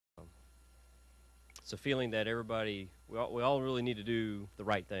it's a feeling that we all really need to do the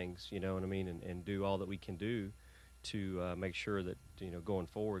right things, you know what I mean, and do all that we can do to make sure that, you know, going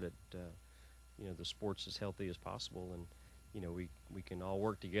forward that you know, the sport's as healthy as possible, and you know, we can all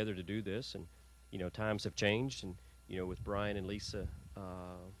work together to do this. And you know, times have changed, and you know, with Brian and Lisa,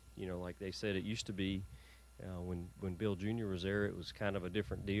 you know, like they said, it used to be when Bill Jr. was there, it was kind of a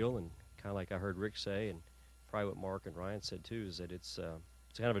different deal, and kind of like I heard Rick say, and probably what Mark and Ryan said too, is that it's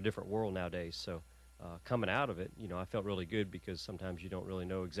kind of a different world nowadays. So coming out of it, you know, I felt really good, because sometimes you don't really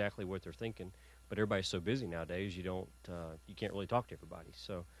know exactly what they're thinking, but everybody's so busy nowadays, you can't really talk to everybody.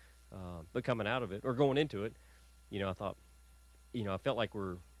 So, but coming out of it or going into it, you know, I thought, you know, I felt like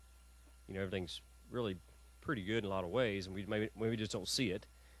you know, everything's really pretty good in a lot of ways, and we maybe just don't see it.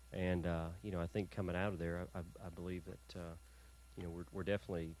 And you know, I think coming out of there, I believe that you know, we're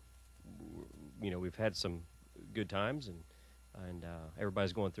definitely, you know, we've had some good times, and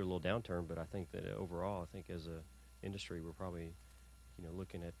everybody's going through a little downturn. But I think that overall, I think as a industry, we're probably, you know,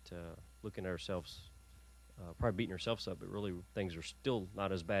 looking at ourselves, probably beating ourselves up. But really, things are still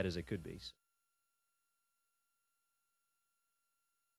not as bad as they could be. So.